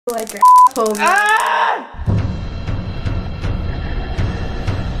like your asshole.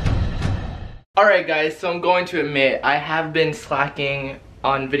 Alright guys, so I'm going to admit I have been slacking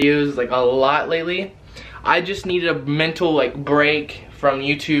on videos like a lot lately. I just needed a mental like break from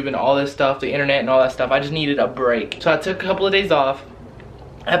YouTube and all this stuff, the internet and all that stuff. I just needed a break. So I took a couple of days off.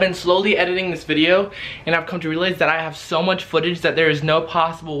 I've been slowly editing this video and I've come to realize that I have so much footage that there is no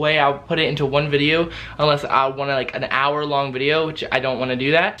possible way I'll put it into one video unless I want like an hour-long video, which I don't want to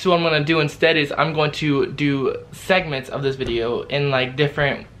do that. So what I'm going to do instead is I'm going to do segments of this video in like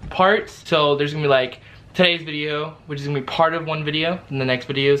different parts. So there's going to be like today's video, which is going to be part of one video, and the next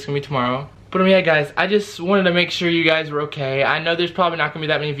video is going to be tomorrow. But yeah guys, I just wanted to make sure you guys were okay. I know there's probably not gonna be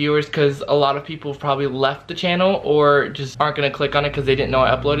that many viewers because a lot of people have probably left the channel or just aren't gonna click on it because they didn't know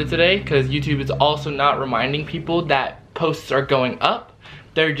I uploaded today, because YouTube is also not reminding people that posts are going up.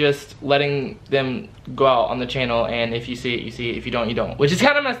 They're just letting them go out on the channel, and if you see it, you see it. If you don't, you don't. Which is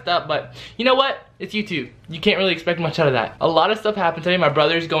kind of messed up, but you know what? It's YouTube. You can't really expect much out of that. A lot of stuff happened today. My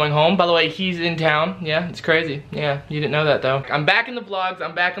brother's going home. By the way, he's in town. Yeah, it's crazy. Yeah, you didn't know that though. I'm back in the vlogs.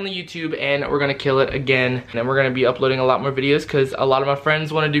 I'm back on the YouTube, and we're gonna kill it again. And then we're gonna be uploading a lot more videos because a lot of my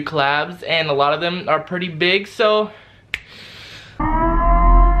friends want to do collabs, and a lot of them are pretty big, so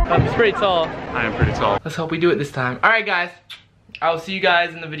I'm pretty tall. I am pretty tall. Let's hope we do it this time. All right, guys. I will see you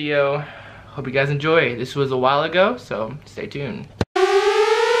guys in the video. Hope you guys enjoy. This was a while ago, so stay tuned.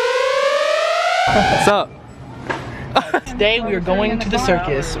 What's up? Today we are going to the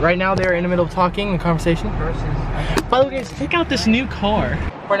circus. Right now they're in the middle of talking and conversation. By the way guys, check out this new car.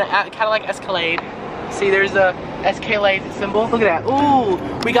 We're in a Cadillac Escalade. See, there's a Escalade symbol. Look at that. Ooh,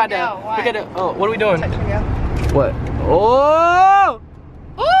 we got oh, what are we doing? What? Oh!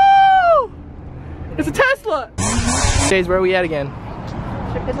 Oh! It's a Tesla! Guys, where are we at again?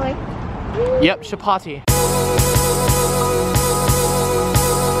 Chipotle? Yep, Chapati.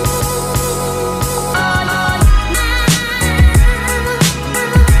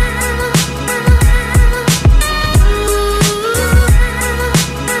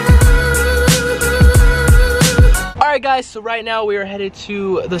 Alright guys, so right now we are headed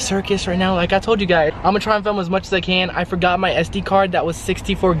to the circus right now. Like I told you guys, I'm gonna try and film as much as I can. I forgot my SD card that was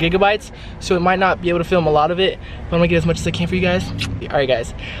 64 gigabytes, so it might not be able to film a lot of it, but I'm gonna get as much as I can for you guys. Alright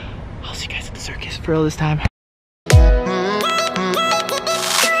guys, I'll see you guys at the circus for real this time.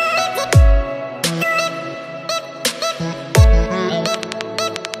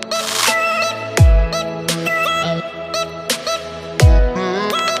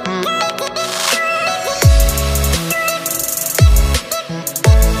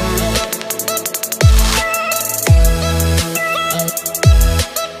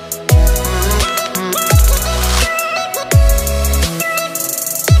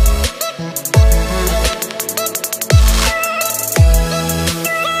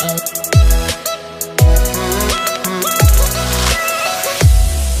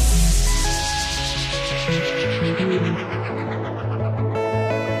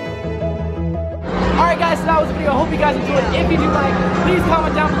 Alright guys, so that was the video. I hope you guys enjoyed. If you do like, please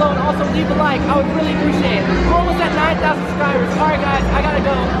comment down below and also leave a like. I would really appreciate it. We're almost at 9,000 subscribers. Alright guys, I gotta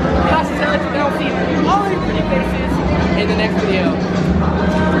go. Cautious and let you know, see all of your pretty faces in the next video.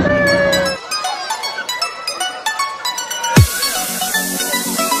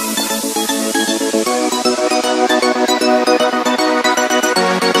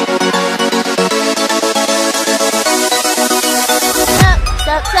 Sup,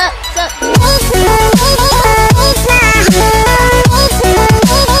 sup, sup.